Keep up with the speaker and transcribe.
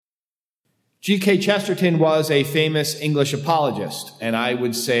G.K. Chesterton was a famous English apologist, and I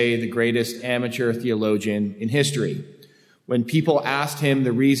would say the greatest amateur theologian in history. When people asked him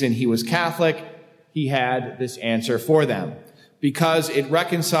the reason he was Catholic, he had this answer for them: because it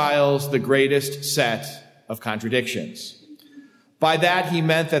reconciles the greatest set of contradictions. By that, he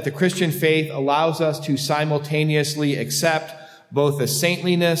meant that the Christian faith allows us to simultaneously accept both the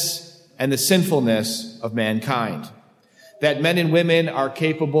saintliness and the sinfulness of mankind. That men and women are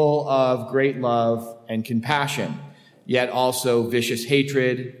capable of great love and compassion, yet also vicious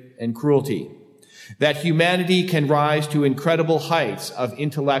hatred and cruelty. That humanity can rise to incredible heights of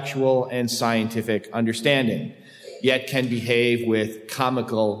intellectual and scientific understanding, yet can behave with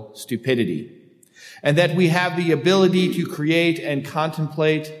comical stupidity. And that we have the ability to create and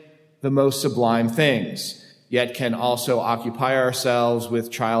contemplate the most sublime things, yet can also occupy ourselves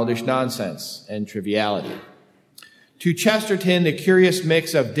with childish nonsense and triviality. To Chesterton, the curious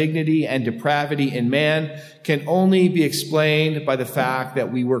mix of dignity and depravity in man can only be explained by the fact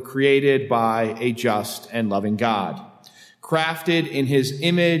that we were created by a just and loving God, crafted in his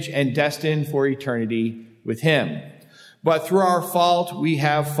image and destined for eternity with him. But through our fault, we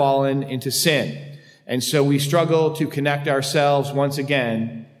have fallen into sin, and so we struggle to connect ourselves once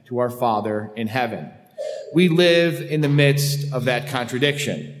again to our Father in heaven. We live in the midst of that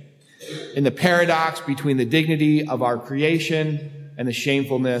contradiction, in the paradox between the dignity of our creation and the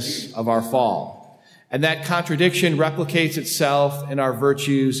shamefulness of our fall. And that contradiction replicates itself in our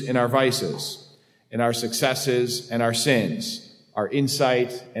virtues and our vices, in our successes and our sins, our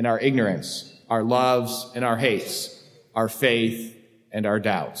insight and our ignorance, our loves and our hates, our faith and our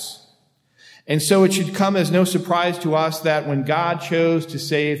doubts. And so it should come as no surprise to us that when God chose to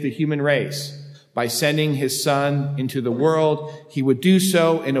save the human race by sending his Son into the world, he would do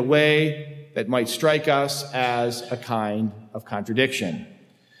so in a way that might strike us as a kind of contradiction.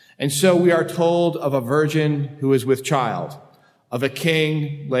 And so we are told of a virgin who is with child, of a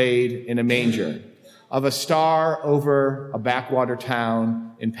king laid in a manger, of a star over a backwater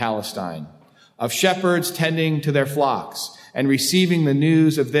town in Palestine, of shepherds tending to their flocks and receiving the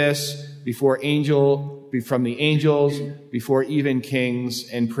news of this from the angels, before even kings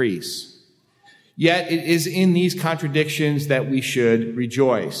and priests. Yet it is in these contradictions that we should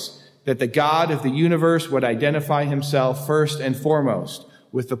rejoice, that the God of the universe would identify himself first and foremost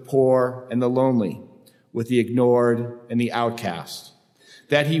with the poor and the lonely, with the ignored and the outcast,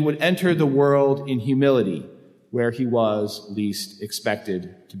 that he would enter the world in humility where he was least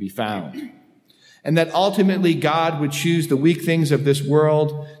expected to be found, and that ultimately God would choose the weak things of this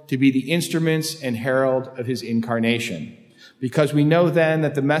world to be the instruments and herald of his incarnation, because we know then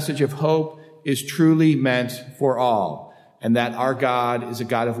that the message of hope is truly meant for all, and that our God is a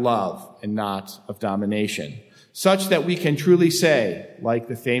God of love and not of domination, such that we can truly say, like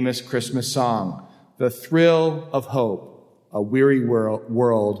the famous Christmas song, "The thrill of hope, a weary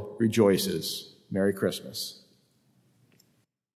world rejoices." Merry Christmas.